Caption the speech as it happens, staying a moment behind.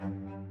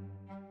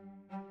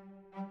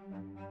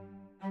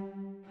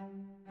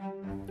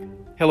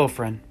Hello,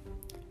 friend.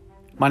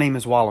 My name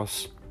is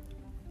Wallace,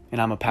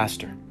 and I'm a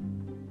pastor.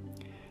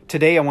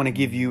 Today, I want to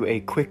give you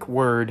a quick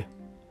word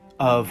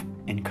of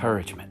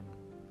encouragement.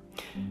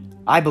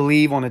 I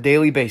believe on a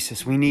daily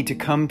basis we need to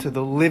come to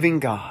the living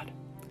God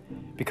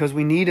because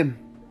we need Him.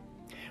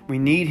 We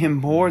need Him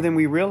more than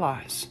we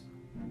realize.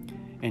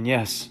 And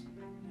yes,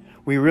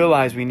 we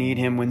realize we need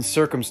Him when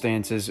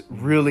circumstances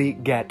really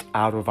get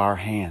out of our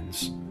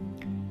hands.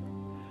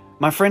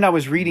 My friend, I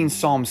was reading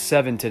Psalm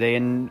 7 today,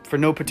 and for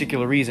no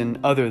particular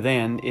reason other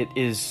than it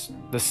is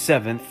the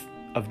 7th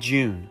of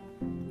June.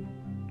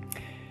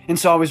 And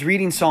so I was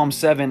reading Psalm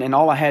 7, and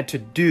all I had to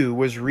do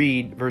was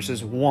read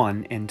verses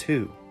 1 and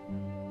 2.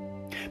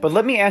 But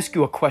let me ask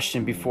you a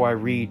question before I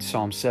read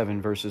Psalm 7,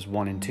 verses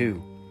 1 and 2.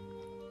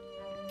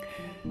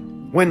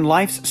 When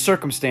life's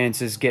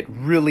circumstances get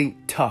really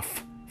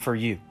tough for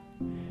you,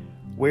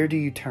 where do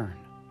you turn?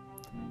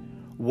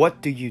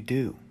 What do you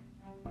do?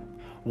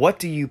 What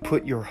do you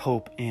put your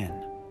hope in?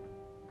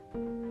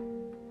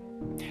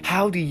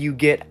 How do you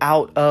get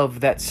out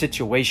of that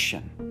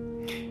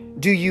situation?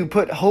 Do you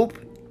put hope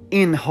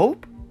in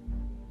hope?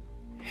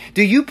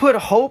 Do you put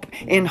hope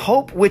in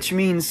hope, which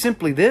means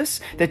simply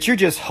this, that you're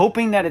just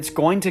hoping that it's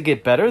going to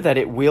get better, that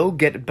it will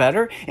get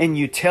better, and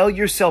you tell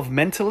yourself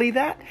mentally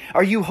that?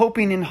 Are you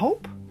hoping in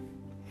hope?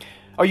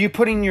 Are you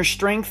putting your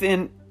strength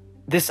in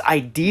this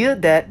idea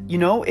that,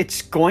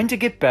 it's going to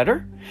get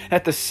better,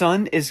 that the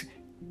sun is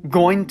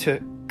going to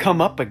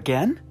come up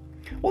again?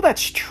 Well,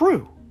 that's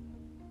true.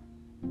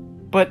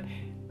 But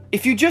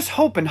if you just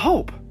hope and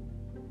hope,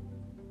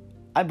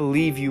 I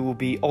believe you will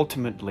be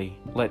ultimately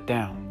let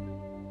down.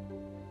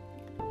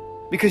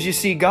 Because you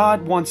see,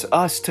 God wants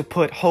us to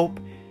put hope,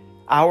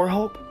 our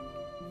hope,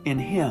 in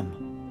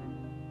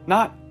Him.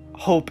 Not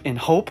hope in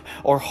hope,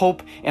 or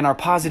hope in our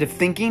positive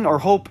thinking, or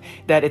hope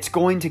that it's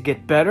going to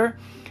get better,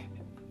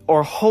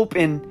 or hope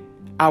in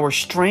our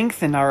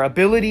strength and our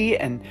ability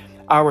and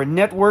our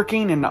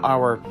networking and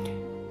our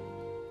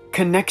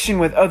connection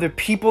with other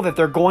people, that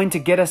they're going to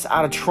get us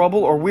out of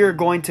trouble, or we're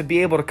going to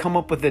be able to come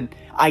up with an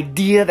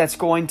idea that's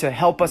going to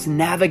help us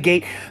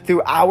navigate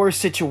through our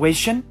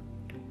situation.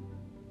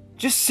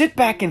 Just sit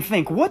back and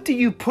think, what do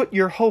you put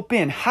your hope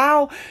in?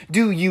 How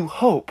do you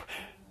hope?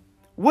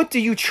 What do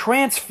you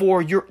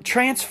transfer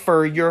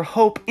your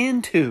hope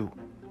into?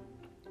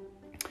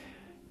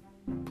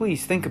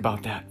 Please think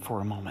about that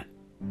for a moment.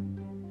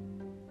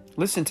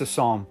 Listen to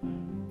Psalm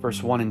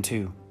verse 1 and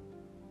 2,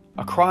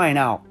 a crying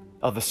out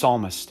of the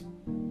psalmist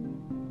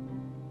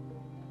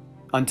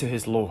unto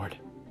his Lord.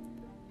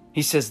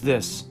 He says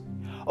this,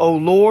 O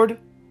Lord,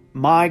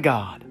 my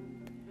God,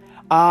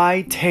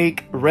 I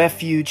take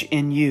refuge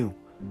in you.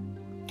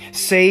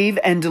 Save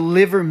and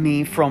deliver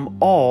me from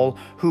all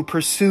who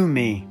pursue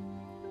me,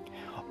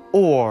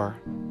 or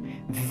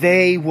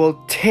they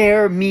will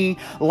tear me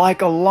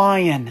like a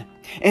lion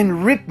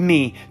and rip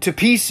me to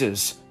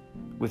pieces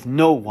with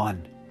no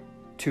one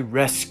to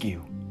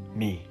rescue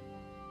me.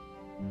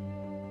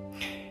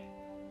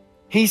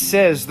 He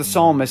says, the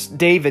psalmist,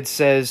 David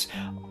says,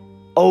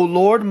 O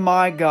Lord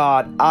my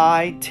God,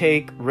 I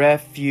take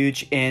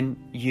refuge in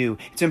you.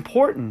 It's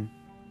important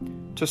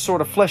to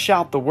sort of flesh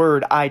out the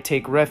word I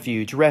take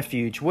refuge.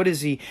 Refuge. What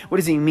does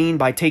he mean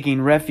by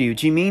taking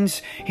refuge? He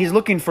means he's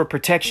looking for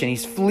protection.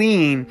 He's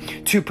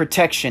fleeing to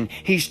protection.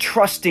 He's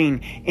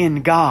trusting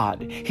in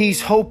God.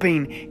 He's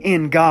hoping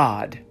in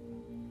God.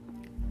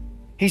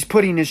 He's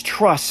putting his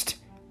trust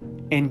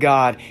in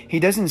God. He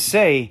doesn't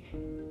say,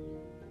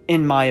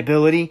 in my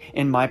ability,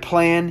 in my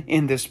plan,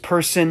 in this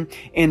person,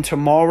 in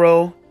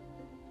tomorrow,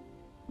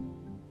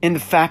 in the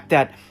fact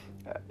that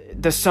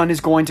the sun is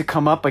going to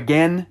come up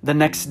again the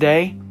next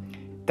day.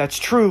 That's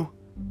true.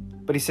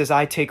 But he says,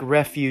 I take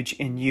refuge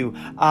in you.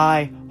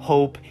 I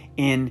hope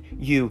in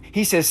you.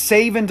 He says,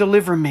 save and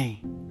deliver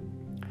me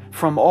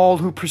from all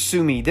who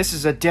pursue me. This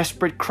is a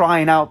desperate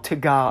crying out to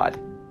God.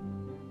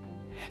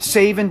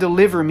 Save and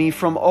deliver me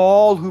from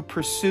all who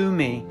pursue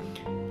me,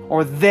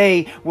 or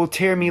they will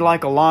tear me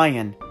like a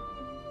lion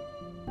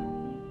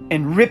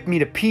and rip me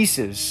to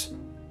pieces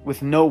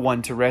with no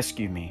one to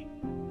rescue me.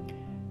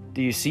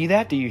 Do you see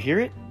that? Do you hear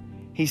it?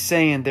 He's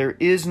saying there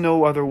is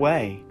no other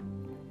way.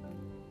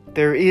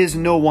 There is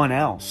no one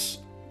else.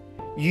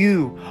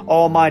 You,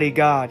 Almighty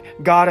God,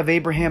 God of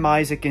Abraham,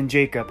 Isaac, and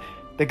Jacob,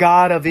 the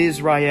God of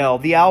Israel,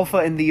 the Alpha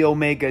and the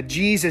Omega,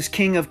 Jesus,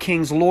 King of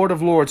Kings, Lord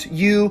of Lords,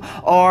 you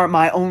are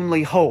my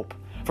only hope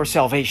for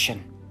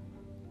salvation,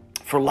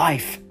 for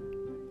life.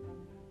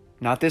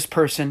 Not this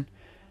person,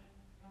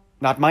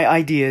 not my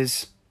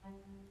ideas,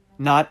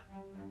 not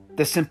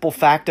the simple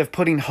fact of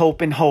putting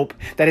hope in hope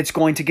that it's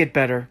going to get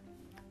better.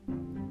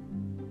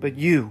 But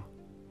you,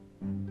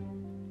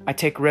 I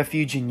take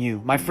refuge in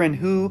you. My friend,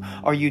 who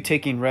are you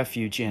taking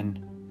refuge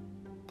in?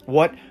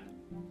 What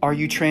are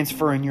you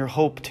transferring your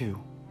hope to?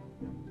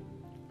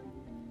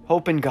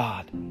 Hope in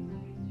God.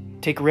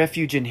 Take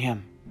refuge in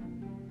Him.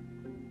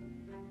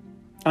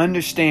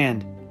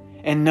 Understand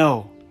and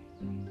know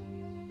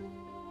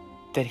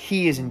that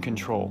He is in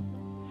control,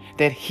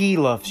 that He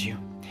loves you,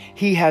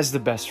 He has the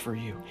best for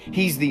you.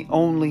 He's the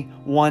only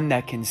one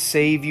that can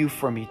save you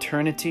from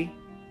eternity,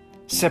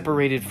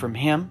 separated from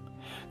Him,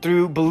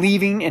 through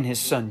believing in His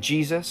Son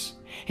Jesus.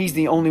 He's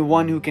the only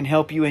one who can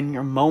help you in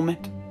your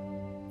moment.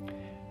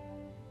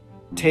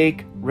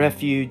 Take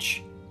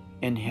refuge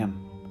in Him.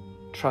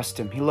 Trust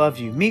Him. He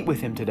loves you. Meet with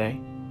Him today.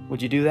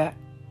 Would you do that?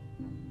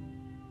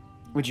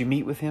 Would you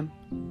meet with Him?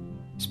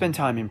 Spend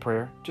time in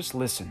prayer. Just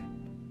listen.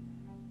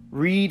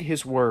 Read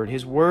His Word.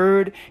 His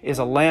Word is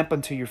a lamp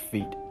unto your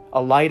feet,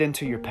 a light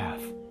unto your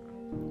path.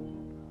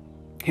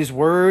 His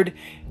Word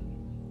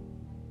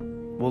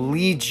will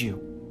lead you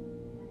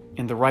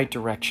in the right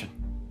direction.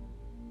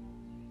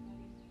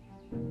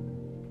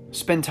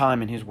 Spend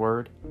time in His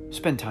Word.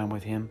 Spend time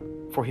with Him,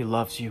 for He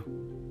loves you.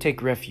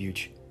 Take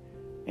refuge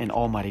in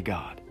Almighty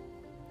God.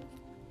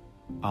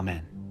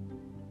 Amen.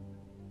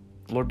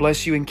 The Lord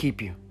bless you and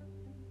keep you.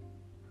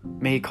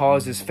 May He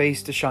cause His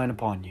face to shine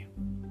upon you.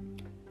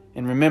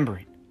 And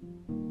remembering,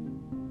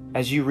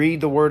 as you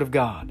read the Word of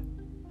God,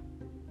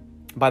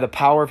 by the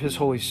power of His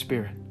Holy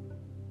Spirit,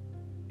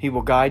 He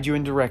will guide you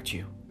and direct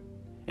you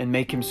and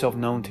make Himself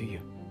known to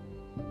you.